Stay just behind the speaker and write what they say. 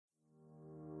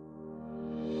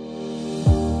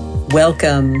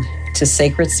Welcome to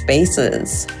Sacred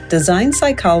Spaces, Design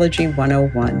Psychology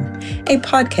 101, a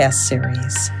podcast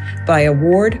series by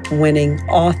award-winning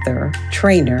author,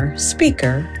 trainer,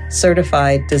 speaker,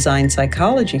 certified design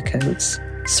psychology coach,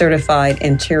 certified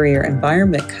interior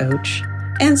environment coach,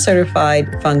 and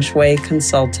certified feng shui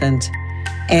consultant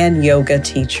and yoga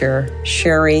teacher,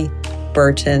 Sherry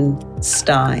Burton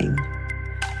Stein.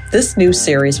 This new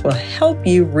series will help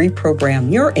you reprogram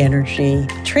your energy,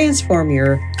 transform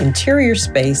your interior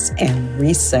space, and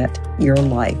reset your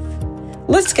life.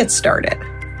 Let's get started.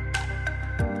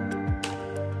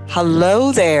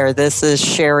 Hello there. This is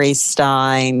Sherry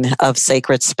Stein of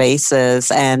Sacred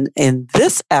Spaces. And in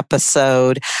this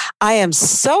episode, I am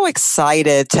so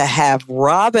excited to have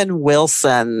Robin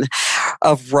Wilson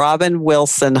of Robin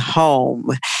Wilson Home.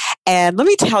 And let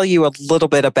me tell you a little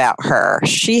bit about her.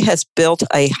 She has built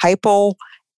a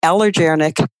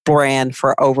hypoallergenic brand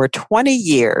for over 20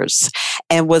 years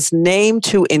and was named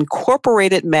to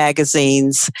Incorporated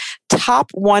Magazine's Top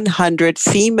 100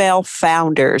 Female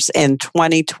Founders in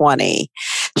 2020.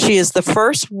 She is the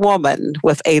first woman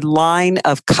with a line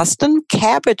of custom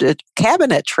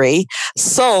cabinetry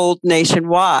sold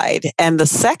nationwide and the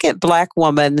second Black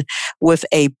woman with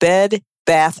a Bed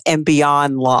Bath &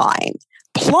 Beyond line.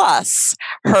 Plus,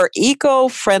 her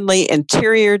eco-friendly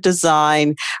interior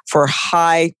design for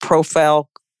high-profile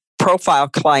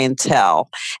clientele,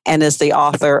 and is the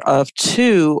author of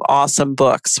 2 awesome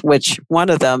books, which one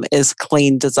of them is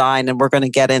Clean Design, and we're going to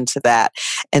get into that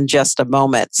in just a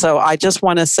moment. So I just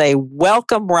want to say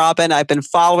welcome, Robin. I've been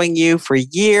following you for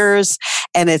years,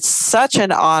 and it's such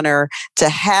an honor to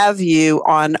have you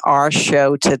on our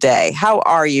show today. How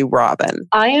are you, Robin?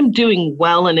 I am doing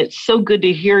well, and it's so good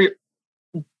to hear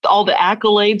all the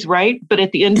accolades, right? But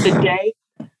at the end of the day,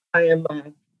 I am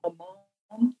a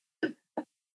mom.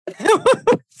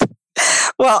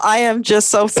 Well, I am just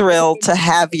so thrilled to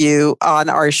have you on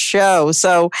our show.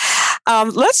 So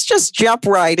let's just jump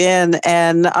right in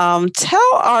and tell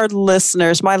our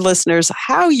listeners, my listeners,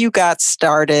 how you got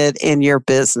started in your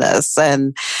business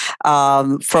and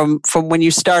from when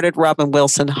you started Robin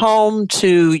Wilson Home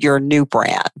to your new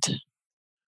brand.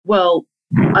 Well,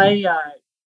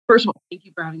 first of all, thank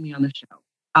you for having me on the show.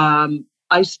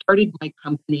 I started my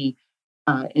company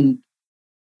in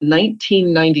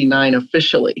 1999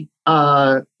 officially.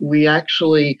 We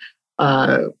actually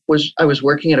I was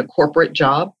working at a corporate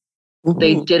job. Mm-hmm.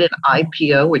 They did an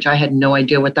IPO, which I had no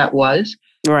idea what that was.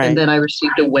 Right. And then I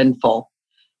received a windfall.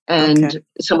 And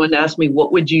someone asked me,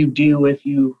 what would you do if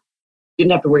you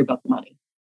didn't have to worry about the money?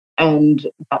 And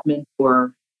that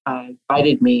mentor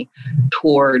guided me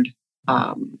toward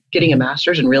getting a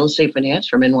master's in real estate finance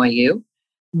from NYU,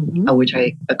 which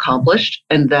I accomplished.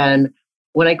 And then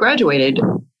when I graduated,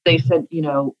 they said,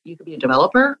 you could be a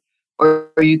developer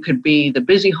or you could be the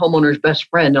busy homeowner's best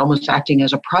friend, almost acting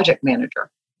as a project manager.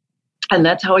 And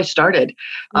that's how I started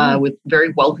with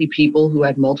very wealthy people who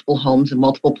had multiple homes in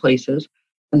multiple places,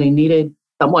 and they needed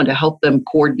someone to help them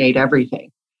coordinate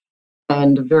everything.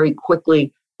 And very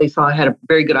quickly, they saw I had a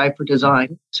very good eye for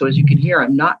design. So as you can hear,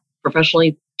 I'm not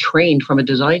professionally trained from a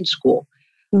design school.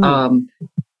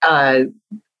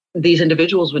 These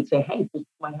individuals would say, hey, this is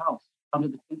my house under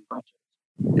the toothbrushes.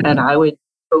 And I would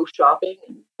go shopping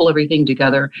and pull everything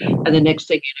together. And the next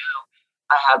thing you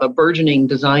know, I have a burgeoning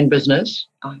design business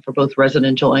for both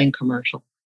residential and commercial.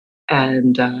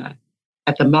 And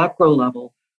at the macro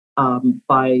level,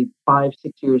 by 5-6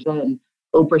 years in,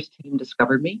 Oprah's team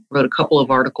discovered me, wrote a couple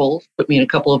of articles, put me in a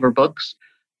couple of her books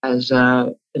as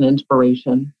an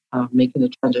inspiration of making the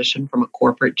transition from a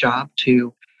corporate job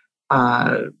to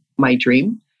my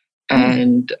dream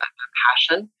and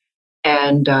passion.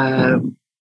 And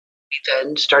we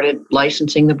then started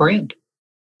licensing the brand.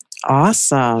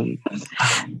 Awesome.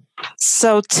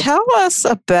 So tell us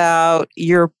about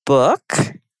your book,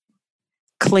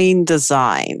 Clean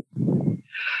Design.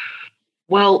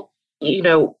 Well,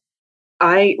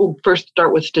 I will first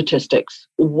start with statistics.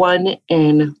 1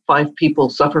 in 5 people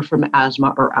suffer from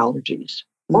asthma or allergies,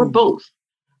 or both.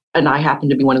 And I happen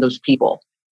to be one of those people.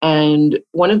 And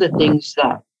one of the things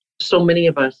that so many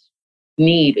of us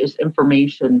need is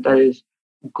information that is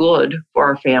good for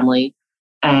our family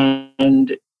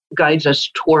and guides us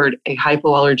toward a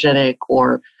hypoallergenic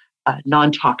or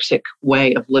non-toxic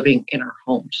way of living in our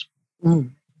homes.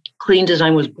 Clean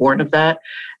Design was born of that.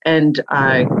 And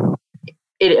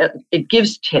it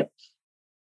gives tips,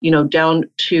 down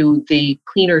to the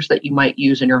cleaners that you might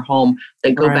use in your home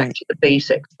that go back to the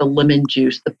basics, the lemon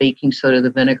juice, the baking soda, the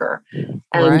vinegar.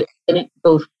 And it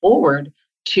goes forward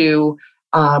to,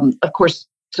 of course,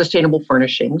 sustainable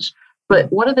furnishings. But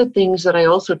one of the things that I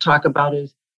also talk about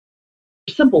is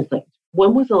simple things.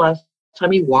 when was the last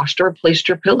time you washed or replaced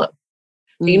your pillow?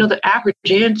 You know, the average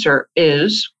answer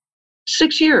is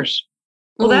 6 years.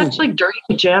 Well, that's like dirty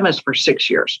pajamas for 6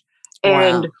 years.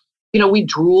 And, you know, we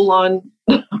drool on,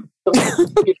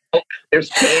 there's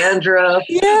dandruff,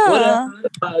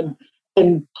 whatever,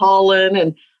 and pollen.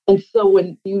 And so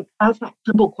when you ask that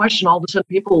simple question, all of a sudden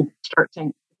people start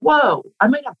saying, whoa, I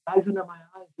might have bags under my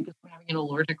eyes because I'm having an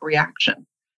allergic reaction.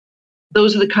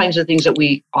 Those are the kinds of things that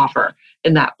we offer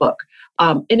in that book.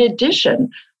 In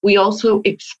addition, we also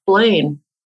explain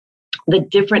the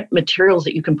different materials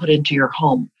that you can put into your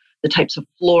home, the types of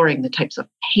flooring, the types of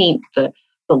paint, the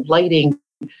lighting,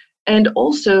 and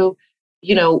also,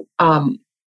 you know,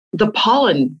 the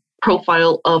pollen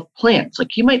profile of plants.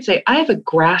 Like you might say, I have a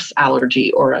grass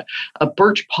allergy or a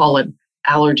birch pollen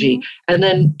allergy. And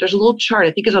then there's a little chart,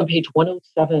 I think it's on page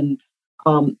 107,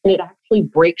 and it actually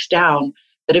breaks down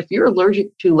that if you're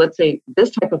allergic to, let's say,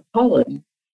 this type of pollen,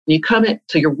 you come in,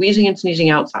 so you're wheezing and sneezing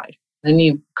outside, then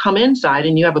you come inside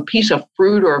and you have a piece of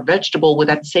fruit or a vegetable with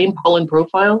that same pollen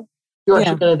profile, you're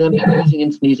actually going to then be wheezing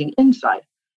and sneezing inside.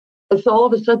 And so all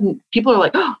of a sudden people are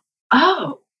like,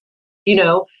 oh, you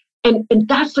know, and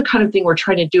that's the kind of thing we're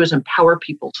trying to do is empower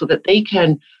people so that they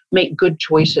can make good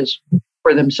choices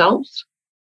for themselves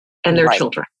and their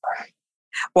children.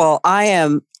 Well, I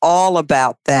am all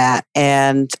about that.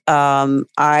 And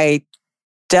I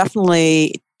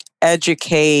definitely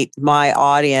educate my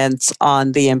audience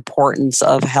on the importance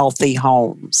of healthy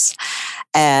homes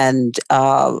and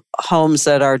homes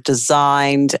that are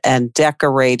designed and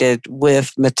decorated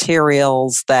with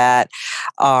materials that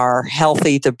are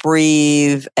healthy to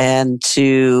breathe and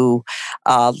to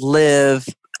live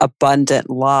abundant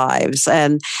lives.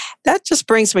 And that just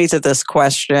brings me to this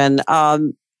question.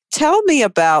 Tell me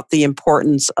about the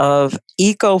importance of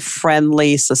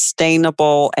eco-friendly,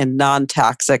 sustainable, and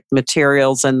non-toxic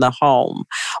materials in the home.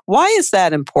 Why is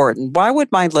that important? Why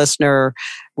would my listener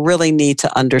really need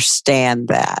to understand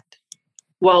that?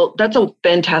 Well, that's a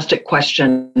fantastic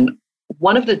question.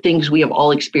 One of the things we have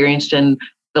all experienced in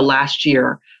the last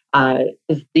year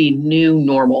is the new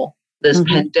normal, this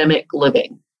pandemic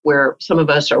living, where some of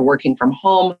us are working from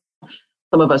home,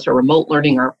 some of us are remote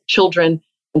learning our children,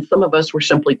 and some of us were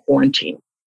simply quarantined.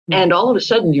 And all of a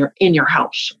sudden, you're in your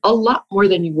house a lot more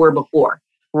than you were before.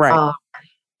 Right.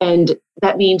 And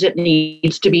that means it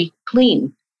needs to be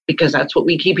clean, because that's what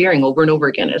we keep hearing over and over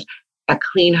again is a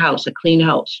clean house, a clean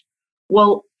house.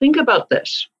 Well, think about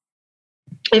this.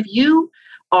 If you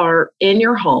are in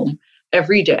your home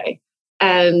every day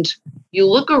and you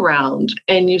look around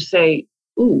and you say,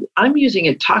 ooh, I'm using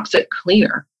a toxic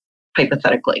cleaner,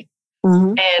 hypothetically,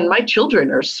 and my children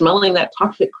are smelling that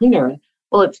toxic cleaner.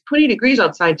 Well, it's 20 degrees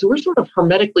outside, so we're sort of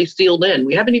hermetically sealed in.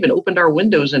 We haven't even opened our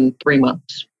windows in 3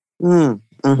 months. Well,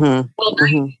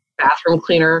 bathroom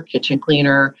cleaner, kitchen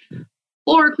cleaner,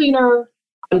 floor cleaner.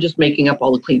 I'm just making up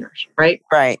all the cleaners, right?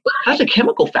 Right. But that's a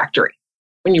chemical factory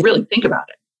when you really think about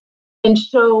it. And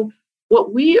so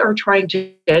what we are trying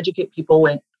to educate people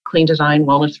with clean design,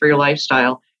 wellness for your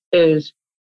lifestyle is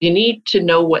you need to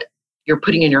know what you're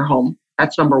putting in your home.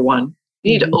 That's number one.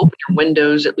 You need to open your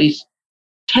windows at least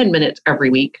 10 minutes every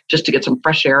week just to get some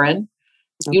fresh air in.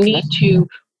 Okay. You need to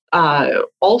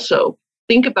also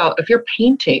think about if you're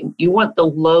painting, you want the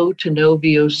low to no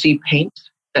VOC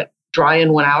paints that dry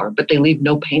in 1 hour, but they leave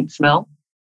no paint smell.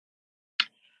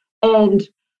 And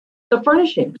the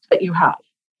furnishings that you have.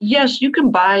 Yes, you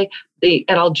can buy and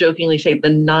I'll jokingly say the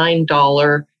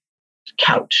 $9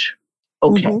 couch.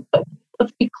 Okay. But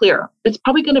let's be clear. It's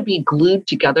probably going to be glued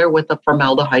together with a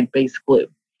formaldehyde-based glue.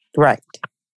 Right.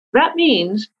 That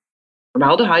means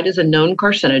formaldehyde is a known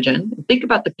carcinogen. Think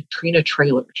about the Katrina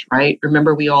trailers, right?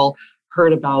 Remember, we all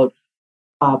heard about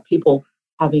people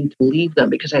having to leave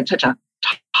them because they had such a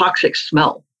toxic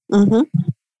smell.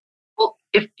 Well,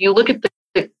 if you look at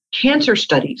the cancer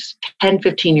studies 10,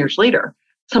 15 years later,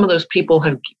 some of those people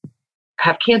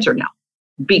have cancer now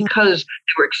because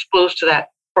they were exposed to that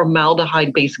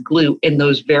formaldehyde-based glue in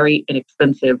those very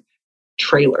inexpensive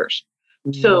trailers.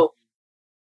 So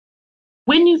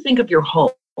when you think of your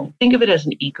home, think of it as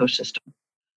an ecosystem.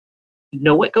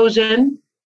 Know what goes in,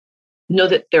 know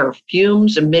that there are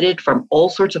fumes emitted from all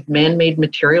sorts of man-made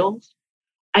materials,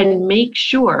 and make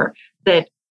sure that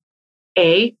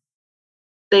A,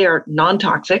 they are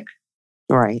non-toxic.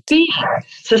 Right. B,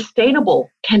 sustainable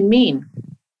can mean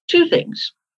two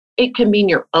things. It can mean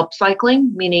you're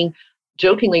upcycling, meaning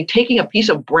jokingly taking a piece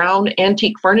of brown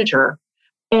antique furniture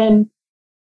and,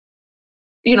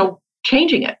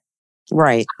 changing it.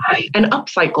 Right. And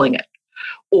upcycling it.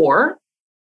 Or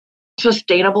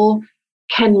sustainable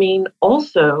can mean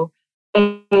also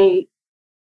a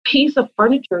piece of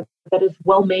furniture that is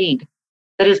well made,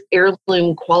 that is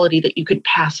heirloom quality that you could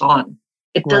pass on.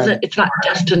 It doesn't, it's not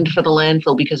destined for the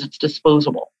landfill because it's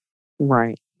disposable.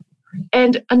 Right.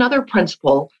 And another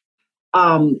principle,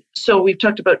 so we've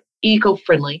talked about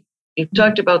eco-friendly, we've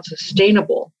talked about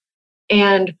sustainable,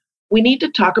 and we need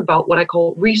to talk about what I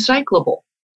call recyclable.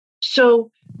 So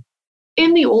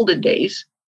in the olden days,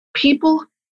 people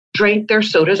drank their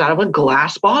sodas out of a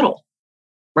glass bottle,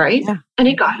 right? Yeah. And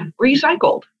it got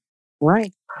recycled.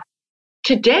 Right.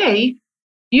 Today,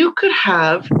 you could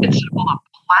have, instead of all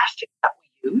the plastic that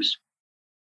we use,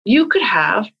 you could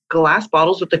have glass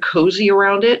bottles with the cozy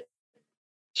around it.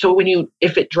 So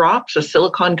if it drops, a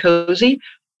silicone cozy,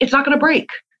 it's not going to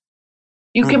break.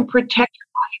 You can protect your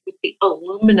body with the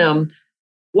aluminum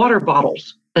water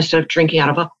bottles instead of drinking out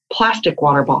of a plastic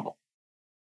water bottle.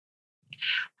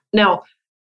 Now,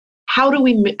 how do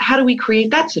we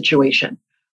create that situation?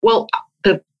 Well,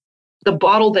 the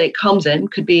bottle that it comes in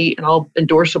could be, and I'll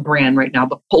endorse a brand right now,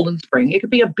 but Poland Spring. It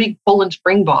could be a big Poland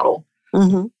Spring bottle,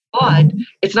 but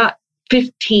it's not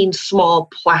 15 small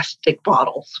plastic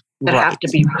bottles that have to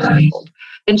be recycled.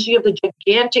 And so you have the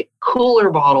gigantic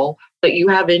cooler bottle that you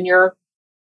have in your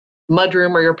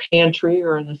mudroom or your pantry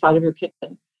or in the side of your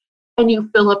kitchen, and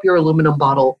you fill up your aluminum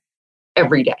bottle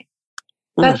every day.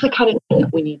 That's the kind of thing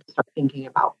that we need to start thinking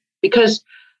about. Because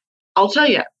I'll tell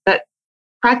you, that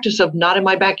practice of not in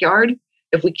my backyard,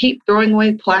 if we keep throwing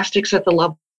away plastics at the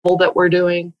level that we're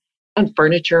doing, and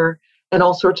furniture and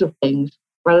all sorts of things,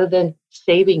 rather than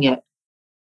saving it,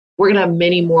 we're going to have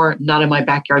many more not in my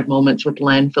backyard moments with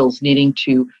landfills needing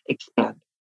to expand.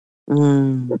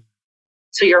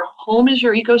 So your home is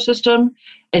your ecosystem,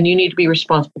 and you need to be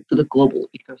responsible for the global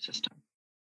ecosystem.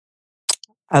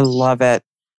 I love it.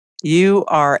 You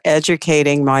are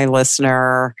educating my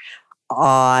listener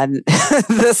on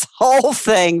this whole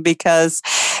thing because,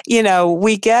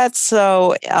 we get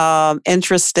so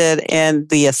interested in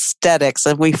the aesthetics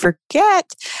and we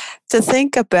forget to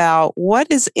think about what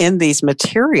is in these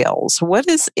materials, what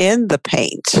is in the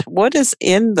paint, what is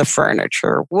in the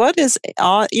furniture, what is,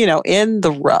 in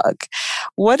the rug,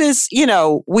 what is,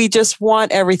 we just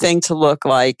want everything to look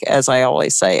like, as I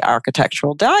always say,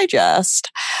 Architectural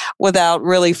Digest, without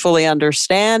really fully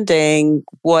understanding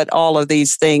what all of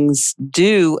these things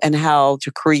do and how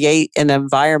to create an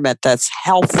environment that's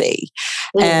healthy.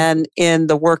 And in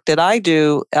the work that I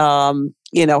do,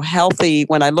 healthy,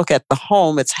 when I look at the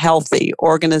home, it's healthy,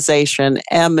 organization,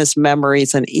 M is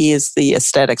memories, and E is the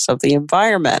aesthetics of the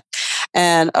environment.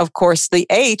 And of course, the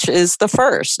H is the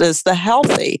first, is the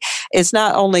healthy. It's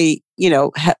not only,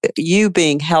 you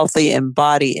being healthy in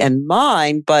body and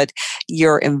mind, but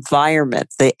your environment,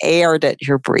 the air that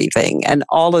you're breathing, and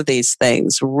all of these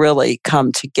things really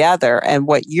come together. And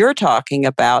what you're talking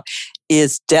about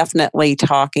is definitely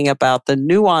talking about the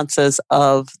nuances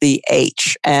of the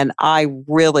H. And I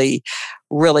really,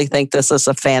 really think this is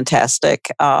a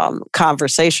fantastic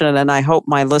conversation. And I hope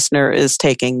my listener is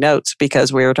taking notes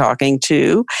because we are talking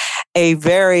to a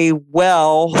very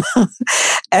well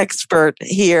expert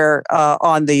here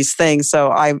on these things.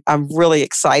 So I'm really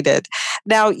excited.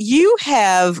 Now, you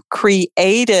have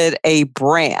created a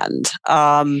brand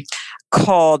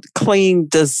called Clean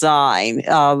Design,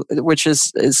 which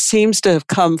seems to have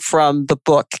come from the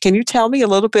book. Can you tell me a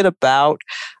little bit about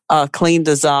Clean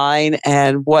Design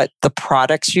and what the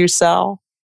products you sell?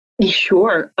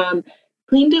 Sure.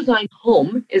 Clean Design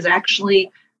Home is actually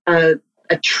a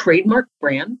trademark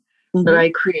brand that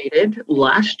I created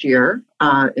last year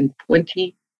in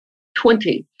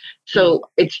 2020. So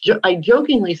I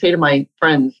jokingly say to my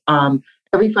friends,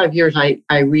 every 5 years I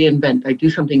reinvent, I do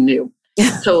something new.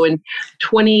 So in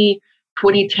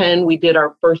 2010, we did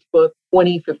our first book.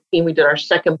 2015, we did our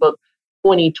second book.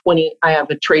 2020, I have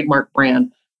a trademark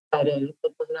brand that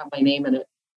doesn't have my name in it.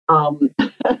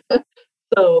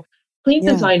 So Clean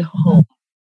Design Home,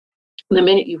 the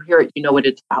minute you hear it, you know what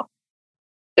it's about.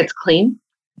 It's clean,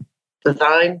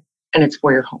 design, and it's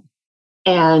for your home.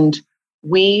 And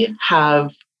we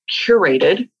have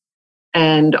curated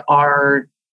and are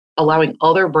allowing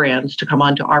other brands to come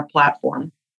onto our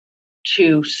platform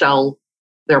to sell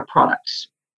their products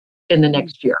in the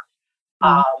next year.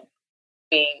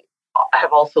 We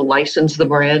have also licensed the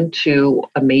brand to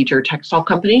a major textile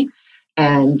company,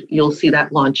 and you'll see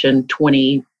that launch in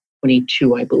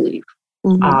 2022, I believe.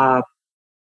 I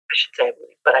should say I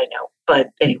believe, but I know. But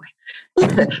anyway,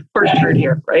 first heard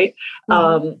here, right?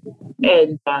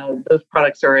 And those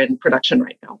products are in production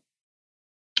right now.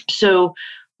 So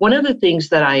one of the things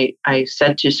that I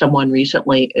said to someone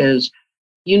recently is,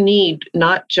 you need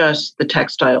not just the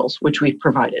textiles, which we've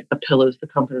provided, the pillows, the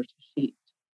comforters, the seats.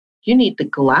 You need the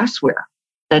glassware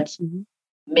that's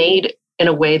made in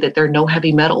a way that there are no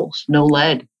heavy metals, no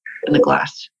lead in the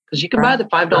glass. Because you can buy the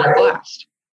 $5 glass,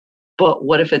 but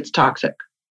what if it's toxic?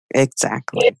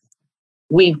 Exactly.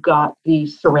 We've got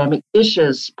these ceramic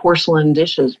dishes, porcelain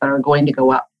dishes that are going to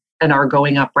go up and are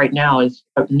going up right now as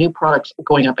new products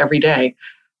going up every day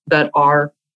that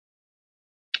are,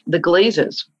 the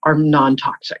glazes are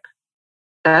non-toxic.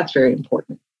 That's very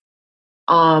important.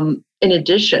 In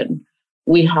addition,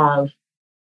 we have,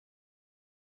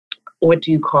 what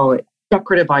do you call it?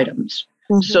 Decorative items.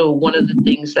 Mm-hmm. So one of the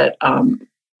things that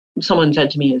someone said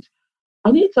to me is,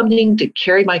 I need something to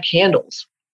carry my candles.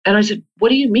 And I said, what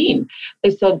do you mean? They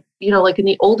said, like in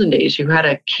the olden days, you had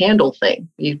a candle thing.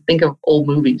 You think of old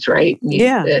movies, right?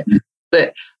 Yeah.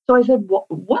 But so I said,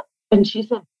 what? And she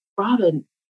said, Robin,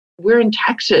 we're in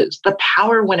Texas. The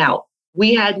power went out.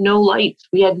 We had no lights.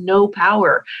 We had no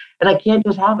power. And I can't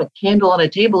just have a candle on a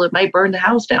table. It might burn the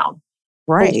house down.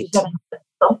 Right. She said,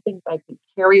 something I could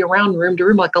carry around room to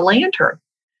room like a lantern.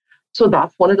 So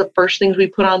that's one of the first things we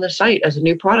put on the site as a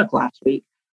new product last week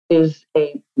is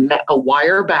a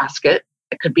wire basket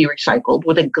that could be recycled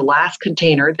with a glass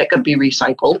container that could be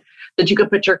recycled that you could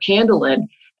put your candle in.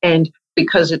 And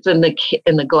because it's in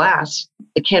the glass,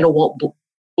 the candle won't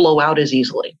blow out as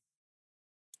easily.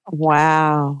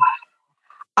 Wow.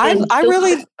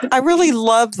 I really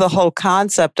love the whole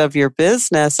concept of your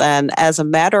business. And as a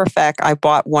matter of fact, I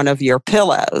bought one of your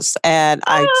pillows. And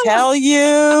I tell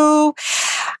you,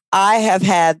 I have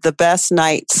had the best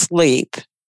night's sleep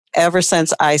ever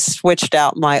since I switched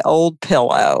out my old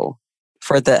pillow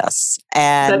for this.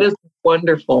 And that is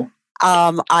wonderful.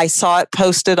 I saw it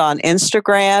posted on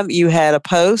Instagram. You had a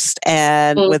post,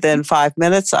 and within 5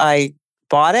 minutes, I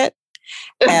bought it.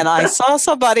 And I saw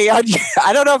somebody on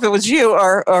I don't know if it was you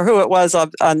or who it was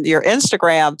on your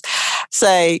Instagram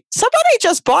say, somebody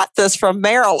just bought this from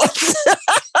Maryland.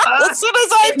 As soon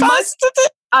as I posted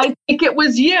it. I think it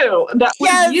was you. That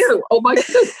was you. Oh my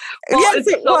goodness. Well, yes,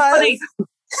 it so was.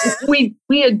 Funny.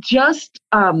 We had just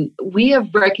we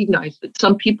have recognized that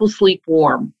some people sleep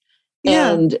warm.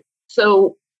 Yeah. And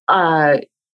so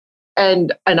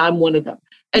and I'm one of them.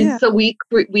 And so we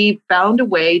found a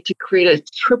way to create a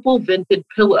triple vented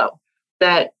pillow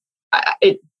that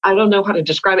I don't know how to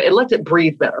describe it. It lets it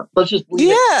breathe better. Let's just leave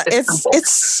it.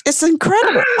 It's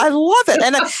incredible. I love it.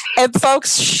 And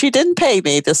folks, she didn't pay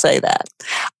me to say that.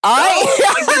 I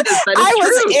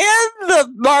was in the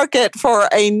market for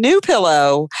a new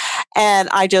pillow, and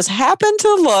I just happened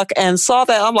to look and saw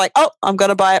that. I'm like, oh, I'm going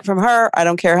to buy it from her. I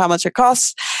don't care how much it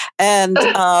costs. And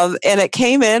it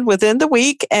came in within the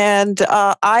week, and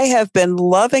I have been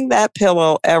loving that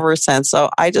pillow ever since. So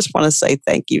I just want to say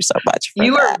thank you so much for that.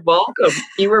 You are welcome.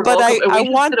 You were welcome.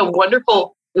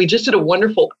 We just did a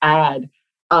wonderful ad.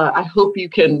 I hope you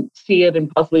can see it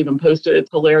and possibly even post it. It's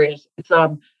hilarious. It's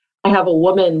I have a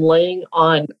woman laying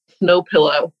on a snow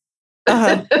pillow.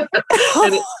 And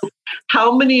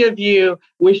how many of you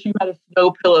wish you had a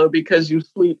snow pillow because you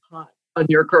sleep hot on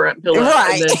your current pillow?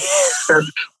 Right. And then you're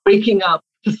waking up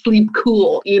to sleep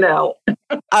cool,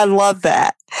 I love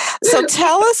that. So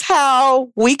tell us how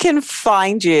we can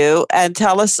find you, and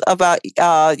tell us about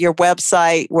your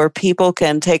website where people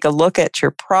can take a look at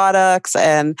your products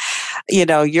and,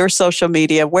 your social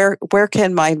media. Where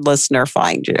can my listener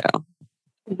find you?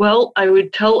 Well, I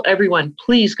would tell everyone,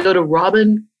 please go to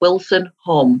Robin Wilson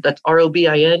Home. That's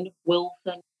ROBIN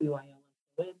Wilson,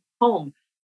 WILSON,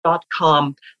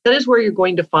 home.com. That is where you're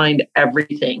going to find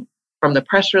everything from the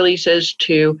press releases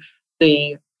to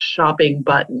the shopping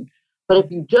button. But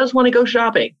if you just want to go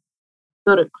shopping,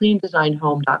 go to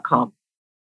cleandesignhome.com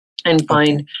and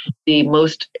find the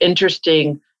most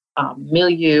interesting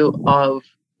milieu of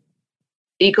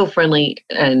eco-friendly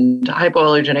and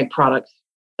hypoallergenic products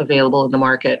available in the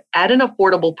market at an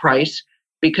affordable price.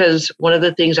 Because one of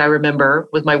the things I remember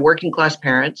with my working class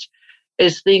parents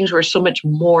is things were so much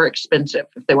more expensive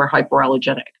if they were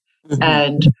hypoallergenic. Mm-hmm.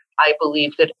 And I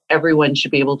believe that everyone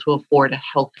should be able to afford a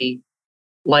healthy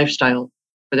lifestyle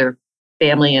for their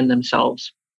family and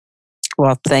themselves.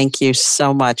 Well, thank you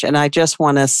so much. And I just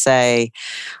want to say,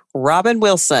 Robin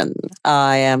Wilson,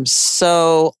 I am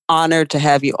so honored to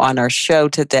have you on our show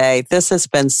today. This has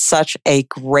been such a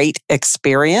great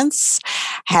experience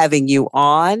having you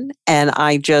on. And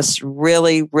I just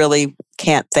really, really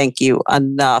can't thank you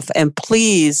enough. And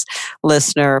please,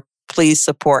 listener, please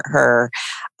support her.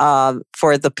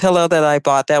 For the pillow that I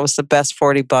bought, that was the best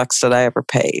 $40 that I ever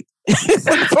paid.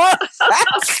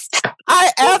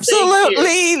 I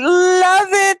absolutely love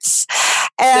it.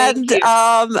 And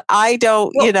I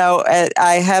don't,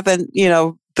 I haven't,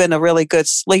 been a really good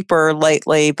sleeper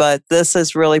lately, but this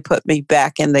has really put me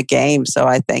back in the game. So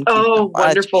I thank you so much.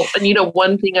 Wonderful. And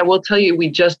one thing I will tell you, we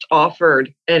just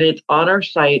offered, and it's on our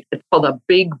site, it's called a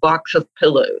big box of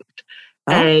pillows.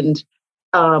 Oh. And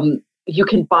you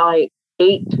can buy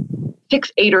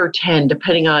 6, 8, or 10,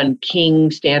 depending on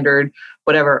king, standard,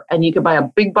 whatever. And you can buy a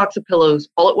big box of pillows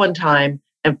all at one time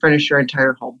and furnish your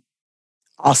entire home.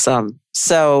 Awesome.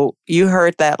 So you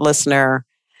heard that, listener.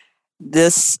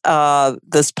 This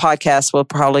podcast will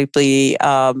probably be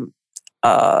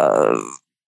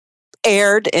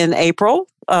aired in April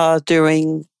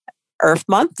during Earth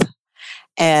Month.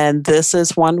 And this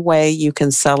is one way you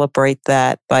can celebrate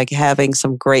that by having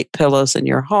some great pillows in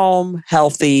your home,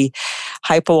 healthy,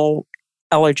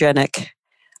 hypoallergenic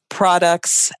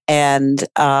products, and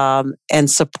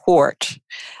support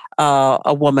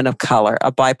a woman of color,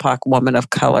 a BIPOC woman of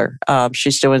color.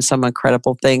 She's doing some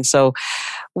incredible things. So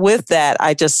with that,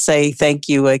 I just say thank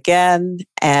you again,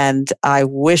 and I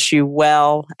wish you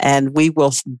well. And we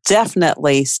will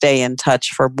definitely stay in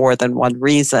touch for more than one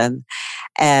reason.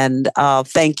 And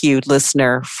thank you,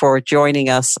 listener, for joining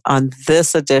us on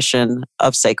this edition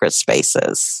of Sacred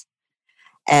Spaces.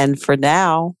 And for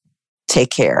now, take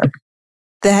care.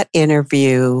 That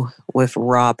interview with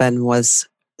Robin was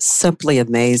simply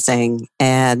amazing.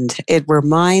 And it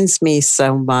reminds me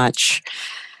so much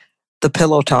the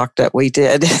pillow talk that we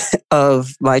did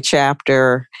of my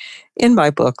chapter in my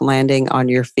book, Landing on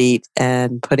Your Feet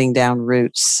and Putting Down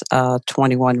Roots,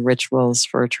 21 Rituals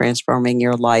for Transforming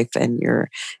Your Life and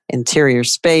Your Interior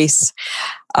Space.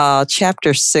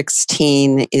 Chapter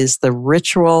 16 is the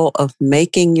ritual of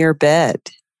making your bed.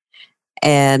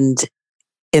 And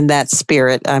in that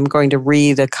spirit, I'm going to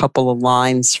read a couple of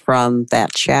lines from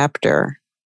that chapter.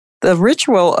 The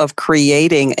ritual of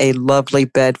creating a lovely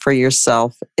bed for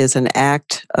yourself is an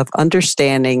act of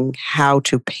understanding how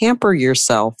to pamper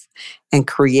yourself and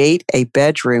create a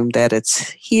bedroom that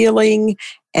is healing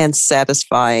and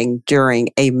satisfying during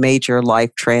a major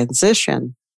life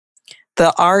transition.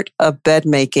 The art of bed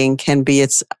making can be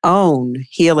its own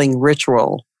healing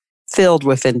ritual filled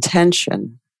with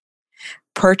intention.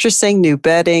 Purchasing new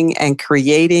bedding and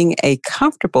creating a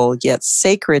comfortable yet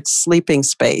sacred sleeping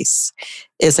space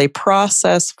is a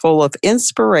process full of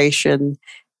inspiration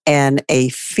and a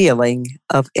feeling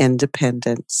of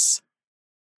independence.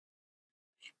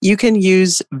 You can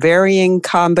use varying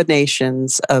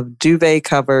combinations of duvet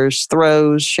covers,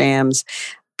 throws, shams,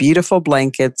 beautiful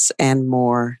blankets, and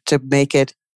more to make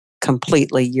it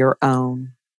completely your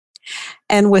own.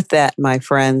 And with that, my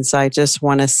friends, I just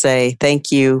want to say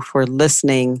thank you for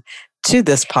listening to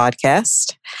this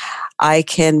podcast. I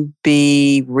can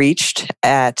be reached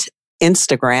at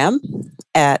Instagram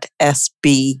at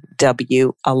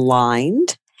SBW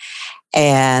Aligned,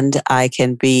 and I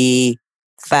can be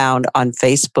found on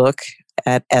Facebook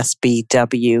at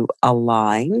SBW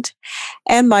Aligned,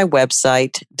 and my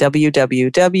website,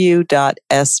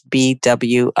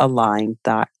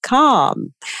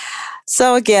 www.sbwaligned.com.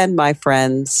 So again, my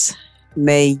friends,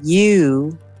 may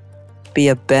you be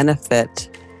a benefit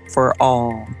for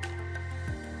all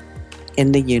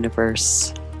in the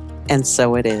universe. And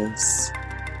so it is.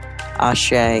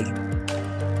 Ashe.